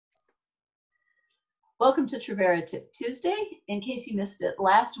Welcome to Trivera Tip Tuesday. In case you missed it,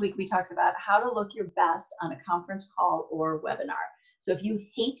 last week we talked about how to look your best on a conference call or webinar. So if you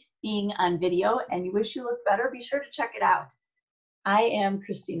hate being on video and you wish you looked better, be sure to check it out. I am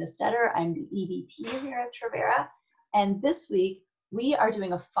Christina Stetter. I'm the EVP here at Trivera. And this week we are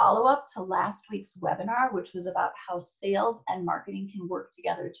doing a follow-up to last week's webinar, which was about how sales and marketing can work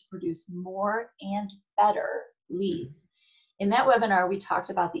together to produce more and better leads. In that webinar, we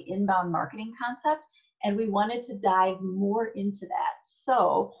talked about the inbound marketing concept, and we wanted to dive more into that.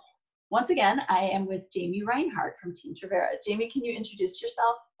 So once again, I am with Jamie Reinhardt from Team Trivera. Jamie, can you introduce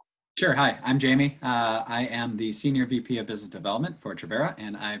yourself? Sure. Hi, I'm Jamie. I am the Senior VP of Business Development for Trivera,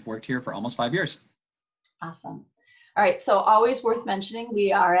 and I've worked here for almost 5 years. Awesome. All right, so always worth mentioning,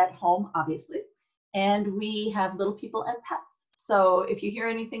 we are at home, obviously, and we have little people and pets. So if you hear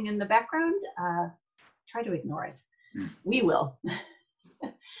anything in the background, try to ignore it. We will.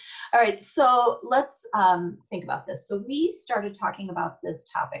 All right, so let's think about this. So we started talking about this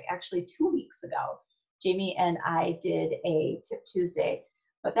topic actually 2 weeks ago. Jamie and I did a Tip Tuesday,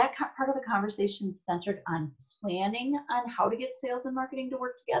 but that part of the conversation centered on planning on how to get sales and marketing to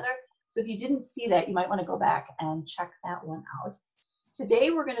work together. So if you didn't see that, you might want to go back and check that one out. Today,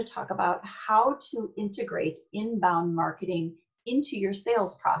 we're going to talk about how to integrate inbound marketing into your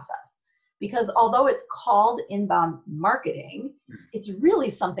sales process. Because although it's called inbound marketing, it's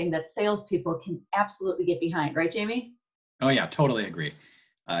really something that salespeople can absolutely get behind, right, Jamie? Oh yeah, totally agree.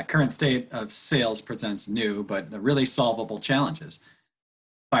 Current state of sales presents new but really solvable challenges.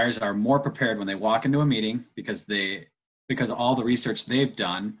 Buyers are more prepared when they walk into a meeting because of all the research they've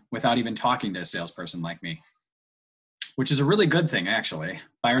done without even talking to a salesperson like me, which is a really good thing, actually.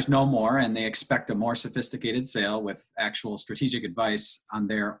 Buyers know more and they expect a more sophisticated sale with actual strategic advice on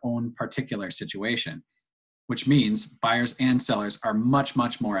their own particular situation, which means buyers and sellers are much,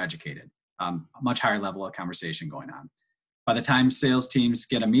 much more educated, a much higher level of conversation going on. By the time sales teams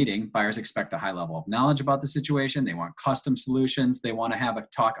get a meeting, buyers expect a high level of knowledge about the situation. They want custom solutions. They want to have a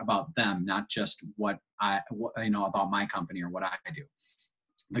talk about them, not just what about my company or what I do.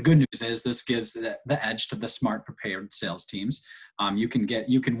 The good news is this gives the edge to the smart, prepared sales teams. You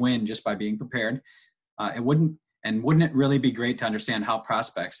can win just by being prepared. Wouldn't it really be great to understand how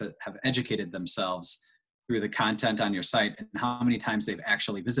prospects have educated themselves through the content on your site and how many times they've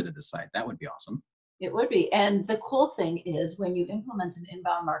actually visited the site? That would be awesome. It would be. And the cool thing is when you implement an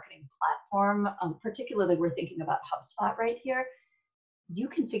inbound marketing platform, particularly we're thinking about HubSpot right here, you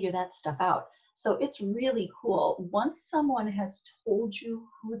can figure that stuff out. So it's really cool. Once someone has told you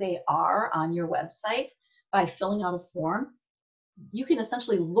who they are on your website by filling out a form, you can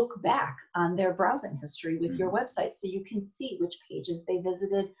essentially look back on their browsing history with your website so you can see which pages they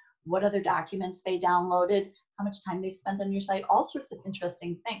visited, what other documents they downloaded, how much time they've spent on your site, all sorts of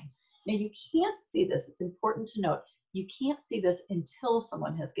interesting things. Now you can't see this, it's important to note, you can't see this until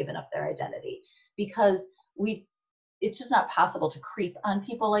someone has given up their identity because it's just not possible to creep on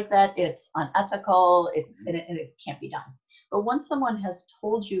people like that. It's unethical, and it can't be done. But once someone has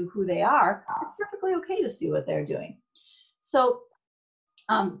told you who they are, it's perfectly okay to see what they're doing. So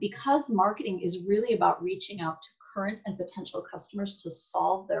because marketing is really about reaching out to current and potential customers to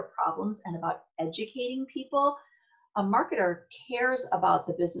solve their problems and about educating people, a marketer cares about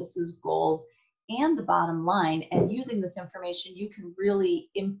the business's goals and the bottom line, and using this information, you can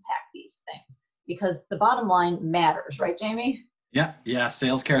really impact these things because the bottom line matters, right, Jamie? Yeah,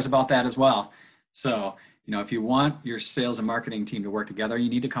 sales cares about that as well. So, if you want your sales and marketing team to work together, you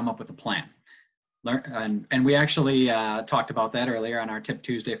need to come up with a plan. And we actually talked about that earlier on our Tip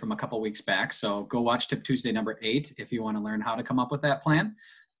Tuesday from a couple weeks back. So go watch Tip Tuesday number 8 if you want to learn how to come up with that plan.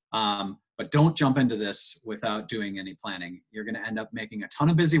 But don't jump into this without doing any planning. You're going to end up making a ton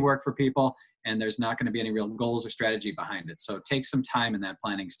of busy work for people, and there's not going to be any real goals or strategy behind it. So take some time in that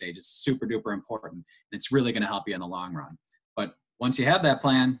planning stage. It's super duper important, and it's really going to help you in the long run. But once you have that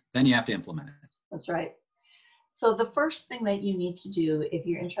plan, then you have to implement it. That's right. So the first thing that you need to do if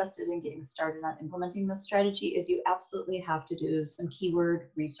you're interested in getting started on implementing this strategy is you absolutely have to do some keyword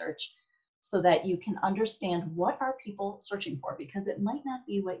research so that you can understand what are people searching for, because it might not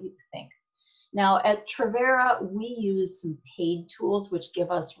be what you think. Now at Trivera, we use some paid tools which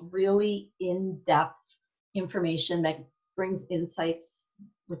give us really in-depth information that brings insights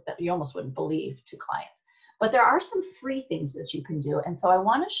that you almost wouldn't believe to clients. But there are some free things that you can do, and so I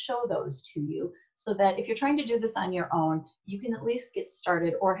want to show those to you so that if you're trying to do this on your own, you can at least get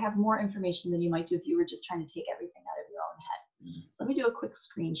started or have more information than you might do if you were just trying to take everything out of your own head. So let me do a quick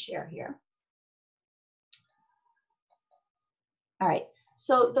screen share here. All right,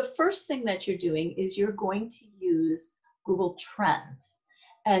 so the first thing that you're doing is you're going to use Google Trends.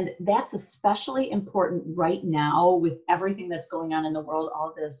 And that's especially important right now with everything that's going on in the world,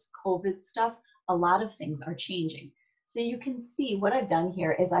 all this COVID stuff. A lot of things are changing. So you can see what I've done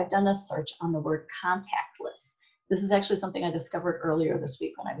here is I've done a search on the word contactless. This is actually something I discovered earlier this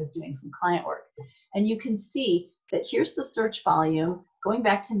week when I was doing some client work. And you can see that here's the search volume going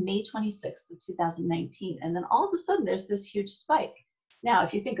back to May 26th of 2019. And then all of a sudden there's this huge spike. Now,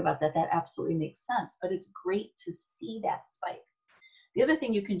 if you think about that, that absolutely makes sense, but it's great to see that spike. The other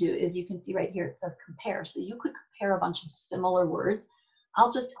thing you can do is you can see right here, it says compare. So you could compare a bunch of similar words.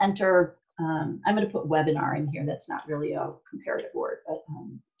 I'll just enter, I'm going to put webinar in here. That's not really a comparative word, but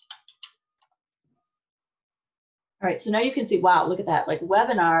all right, so now you can see, wow, look at that. Like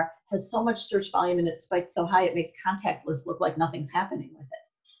webinar has so much search volume and it spiked so high, it makes contactless look like nothing's happening with it.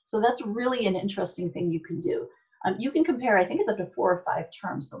 So that's really an interesting thing you can do. You can compare, I think it's up to 4 or 5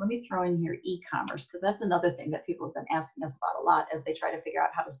 terms. So let me throw in here e-commerce, because that's another thing that people have been asking us about a lot as they try to figure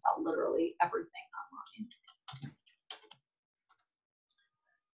out how to sell literally everything online.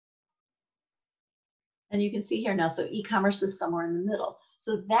 And you can see here now, so e-commerce is somewhere in the middle.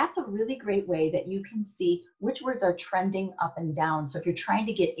 So that's a really great way that you can see which words are trending up and down. So if you're trying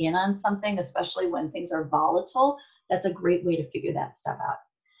to get in on something, especially when things are volatile, that's a great way to figure that stuff out.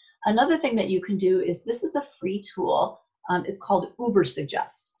 Another thing that you can do is, this is a free tool. It's called Uber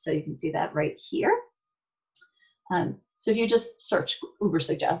Suggest. So you can see that right here. So if you just search Uber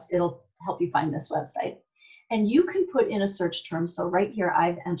Suggest, it'll help you find this website. And you can put in a search term. So right here,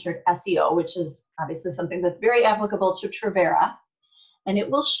 I've entered SEO, which is obviously something that's very applicable to Trivera. And it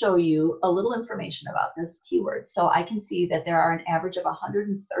will show you a little information about this keyword. So I can see that there are an average of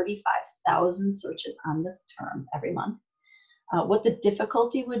 135,000 searches on this term every month. What the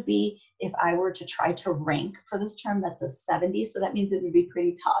difficulty would be if I were to try to rank for this term, that's a 70. So that means it would be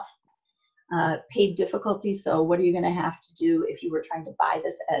pretty tough. Paid difficulty. So what are you going to have to do if you were trying to buy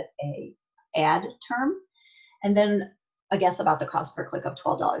this as a ad term? And then a guess about the cost per click of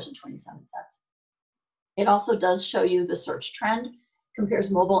 $12.27. It also does show you the search trend, compares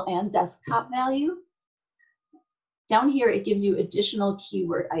mobile and desktop value. Down here, it gives you additional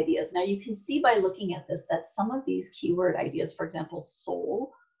keyword ideas. Now you can see by looking at this that some of these keyword ideas, for example,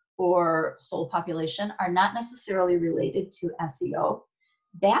 soul or soul population, are not necessarily related to SEO.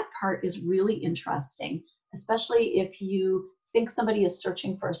 That part is really interesting, especially if you think somebody is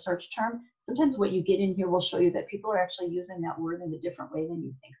searching for a search term. Sometimes what you get in here will show you that people are actually using that word in a different way than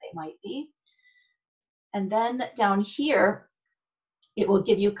you think they might be. And then down here, it will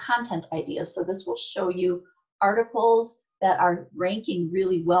give you content ideas. So this will show you articles that are ranking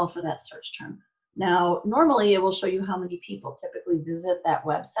really well for that search term. Now, normally it will show you how many people typically visit that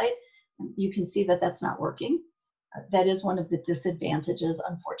website. You can see that that's not working. That is one of the disadvantages,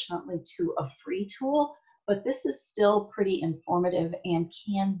 unfortunately, to a free tool, but this is still pretty informative and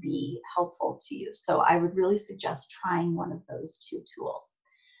can be helpful to you. So I would really suggest trying one of those 2 tools.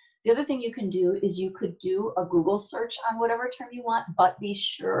 The other thing you can do is you could do a Google search on whatever term you want, but be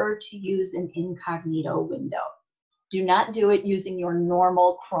sure to use an incognito window. Do not do it using your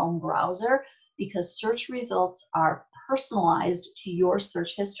normal Chrome browser, because search results are personalized to your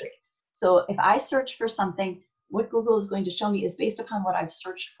search history. So if I search for something, what Google is going to show me is based upon what I've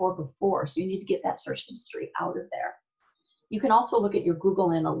searched for before. So you need to get that search history out of there. You can also look at your Google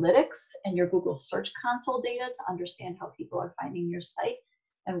Analytics and your Google Search Console data to understand how people are finding your site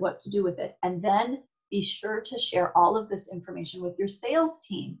and what to do with it. And then be sure to share all of this information with your sales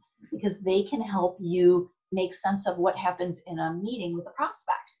team, because they can help you make sense of what happens in a meeting with a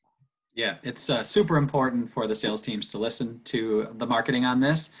prospect. Yeah, it's super important for the sales teams to listen to the marketing on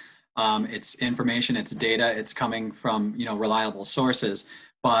this. It's information, it's data, it's coming from, reliable sources,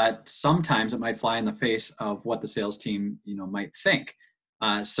 but sometimes it might fly in the face of what the sales team, might think.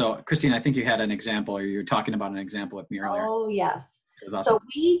 So Christine, I think you had an example, or you were talking about an example with me earlier. Oh, yes. Awesome. So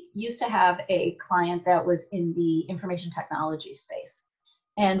we used to have a client that was in the information technology space.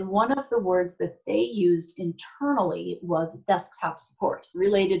 And one of the words that they used internally was desktop support,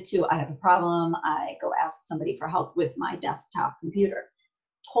 related to, I have a problem, I go ask somebody for help with my desktop computer.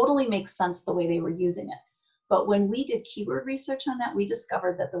 Totally makes sense the way they were using it. But when we did keyword research on that, we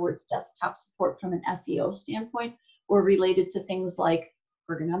discovered that the words desktop support from an SEO standpoint were related to things like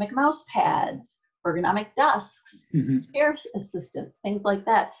ergonomic mouse pads, ergonomic desks, chair assistants, things like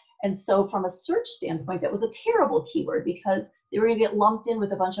that. And so from a search standpoint, that was a terrible keyword, because they were going to get lumped in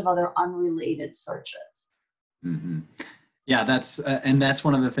with a bunch of other unrelated searches. Yeah, that's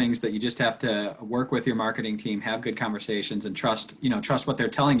one of the things that you just have to work with your marketing team, have good conversations, and trust what they're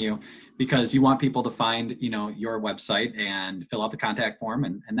telling you, because you want people to find, your website and fill out the contact form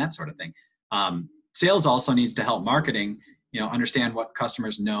and that sort of thing. Sales also needs to help marketing understand what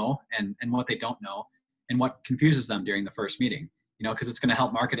customers know and what they don't know and what confuses them during the first meeting, because it's going to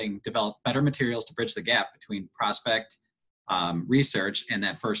help marketing develop better materials to bridge the gap between prospect research and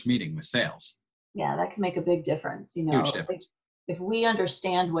that first meeting with sales. Yeah, that can make a big difference. Huge difference. If we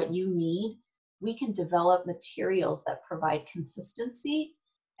understand what you need, we can develop materials that provide consistency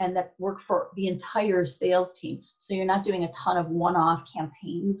and that work for the entire sales team. So you're not doing a ton of one-off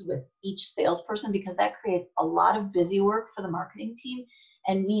campaigns with each salesperson, because that creates a lot of busy work for the marketing team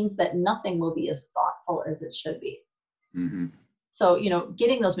and means that nothing will be as thoughtful as it should be. Mm-hmm. So,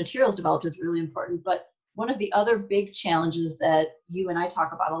 getting those materials developed is really important. But one of the other big challenges that you and I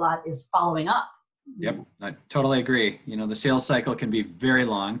talk about a lot is following up. Yep, I totally agree. The sales cycle can be very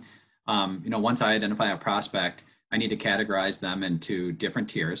long. Once I identify a prospect, I need to categorize them into different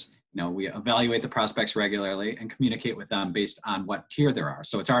tiers. We evaluate the prospects regularly and communicate with them based on what tier there are.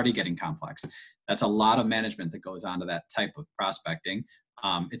 So it's already getting complex. That's a lot of management that goes on to that type of prospecting.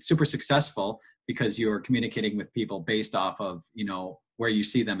 It's super successful because you're communicating with people based off of, where you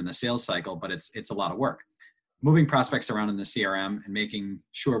see them in the sales cycle, but it's a lot of work. Moving prospects around in the CRM and making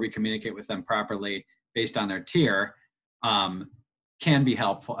sure we communicate with them properly based on their tier can be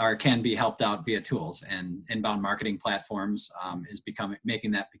helpful, or can be helped out via tools, and inbound marketing platforms is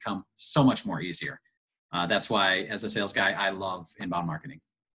making that become so much more easier. That's why, as a sales guy, I love inbound marketing.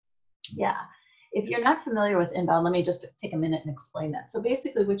 Yeah. If you're not familiar with inbound, let me just take a minute and explain that. So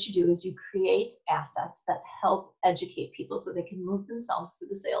basically what you do is you create assets that help educate people so they can move themselves through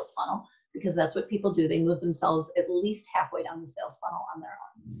the sales funnel, because that's what people do. They move themselves at least halfway down the sales funnel on their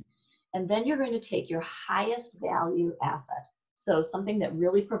own. And then you're going to take your highest value asset, so something that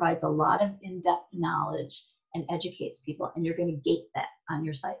really provides a lot of in-depth knowledge and educates people, and you're going to gate that on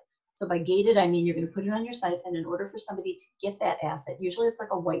your site. So by gated, I mean you're going to put it on your site, and in order for somebody to get that asset, usually it's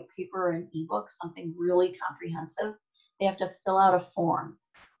like a white paper or an ebook, something really comprehensive, they have to fill out a form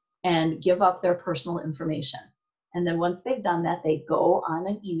and give up their personal information. And then once they've done that, they go on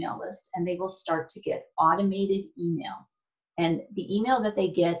an email list and they will start to get automated emails. And the email that they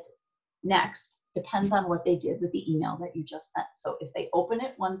get next depends on what they did with the email that you just sent. So if they open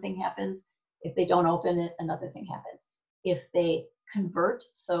it, one thing happens. If they don't open it, another thing happens. If they convert,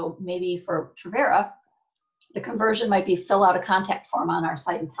 so maybe for Trivera, the conversion might be fill out a contact form on our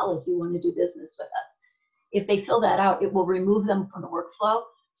site and tell us you want to do business with us. If they fill that out, it will remove them from the workflow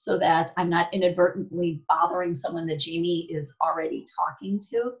so that I'm not inadvertently bothering someone that Jamie is already talking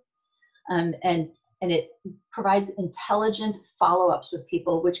to. And it provides intelligent follow-ups with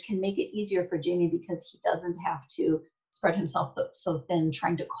people, which can make it easier for Jamie because he doesn't have to spread himself so thin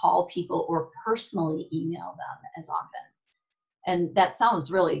trying to call people or personally email them as often. And that sounds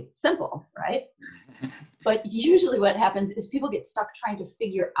really simple, right? But usually what happens is people get stuck trying to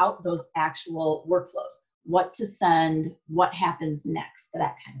figure out those actual workflows, what to send, what happens next,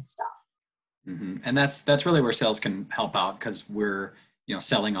 that kind of stuff. Mm-hmm. And that's really where sales can help out, because we're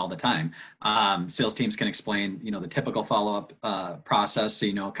selling all the time. Sales teams can explain the typical follow-up process,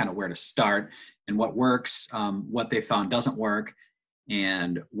 so kind of where to start and what works, what they found doesn't work,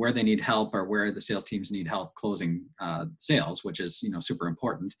 and where they need help, or where the sales teams need help closing sales, which is super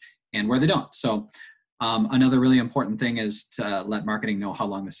important, and where they don't. So another really important thing is to let marketing know how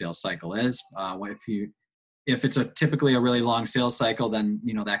long the sales cycle is. If it's typically a really long sales cycle, then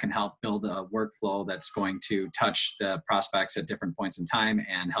that can help build a workflow that's going to touch the prospects at different points in time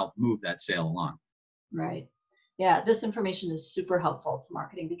and help move that sale along. Right. Yeah, this information is super helpful to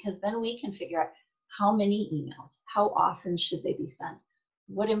marketing, because then we can figure out how many emails, how often should they be sent,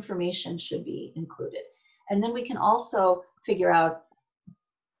 what information should be included. And then we can also figure out,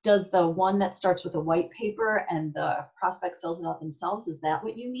 does the one that starts with a white paper and the prospect fills it out themselves, is that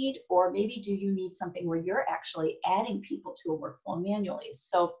what you need? Or maybe do you need something where you're actually adding people to a workflow manually?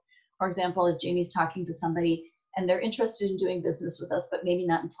 So for example, if Jamie's talking to somebody and they're interested in doing business with us, but maybe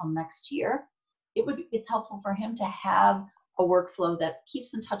not until next year, it's helpful for him to have a workflow that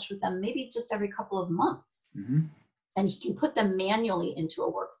keeps in touch with them maybe just every couple of months. Mm-hmm. And he can put them manually into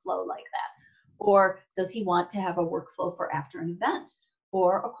a workflow like that. Or does he want to have a workflow for after an event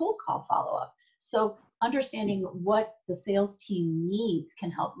or a cold call follow-up? So understanding what the sales team needs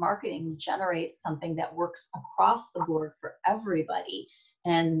can help marketing generate something that works across the board for everybody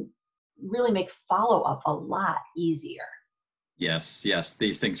and really make follow-up a lot easier. Yes.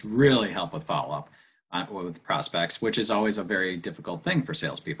 These things really help with follow-up with prospects, which is always a very difficult thing for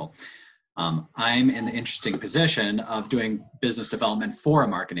salespeople. I'm in the interesting position of doing business development for a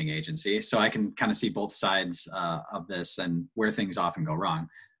marketing agency, so I can kind of see both sides of this and where things often go wrong.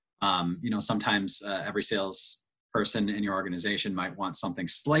 Sometimes every sales person in your organization might want something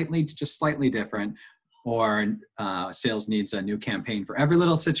slightly different, or sales needs a new campaign for every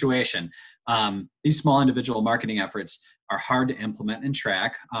little situation. These small individual marketing efforts are hard to implement and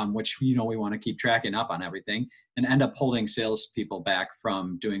track, which, we want to keep tracking up on everything, and end up holding salespeople back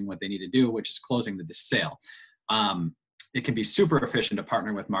from doing what they need to do, which is closing the sale. It can be super efficient to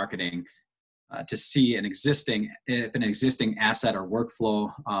partner with marketing to see if an existing asset or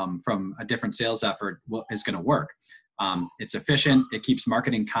workflow from a different sales effort is going to work. It's efficient. It keeps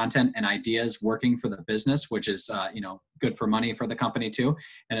marketing content and ideas working for the business, which is good for money for the company too,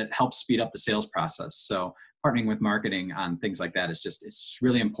 and it helps speed up the sales process. So partnering with marketing on things like that is it's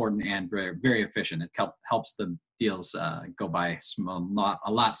really important and very, very efficient. It helps the deals go by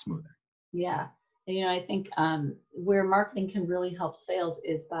a lot smoother. Yeah. I think where marketing can really help sales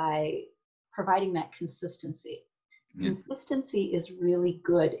is by providing that consistency. Yeah. Consistency is really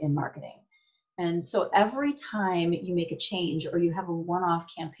good in marketing. And so every time you make a change or you have a one-off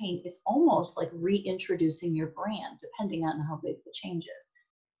campaign, it's almost like reintroducing your brand, depending on how big the change is.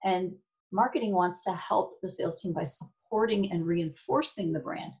 And marketing wants to help the sales team by supporting and reinforcing the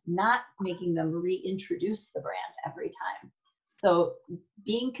brand, not making them reintroduce the brand every time. So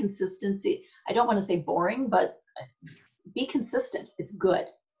being consistency, I don't want to say boring, but be consistent. It's good.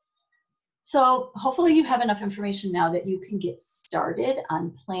 So hopefully you have enough information now that you can get started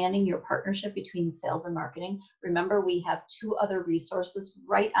on planning your partnership between sales and marketing. Remember, we have 2 other resources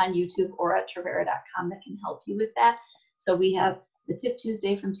right on YouTube or at Trivera.com that can help you with that. So we have the Tip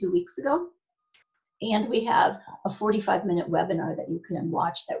Tuesday from 2 weeks ago, and we have a 45-minute webinar that you can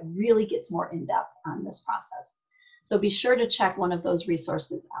watch that really gets more in-depth on this process. So be sure to check one of those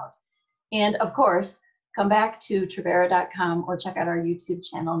resources out. And of course, come back to Trivera.com or check out our YouTube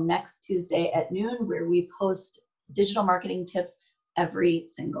channel next Tuesday at noon, where we post digital marketing tips every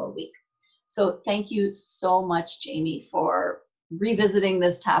single week. So thank you so much, Jamie, for revisiting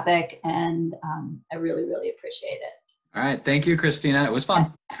this topic, and I really, really appreciate it. All right. Thank you, Christina. It was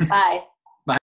fun. Bye.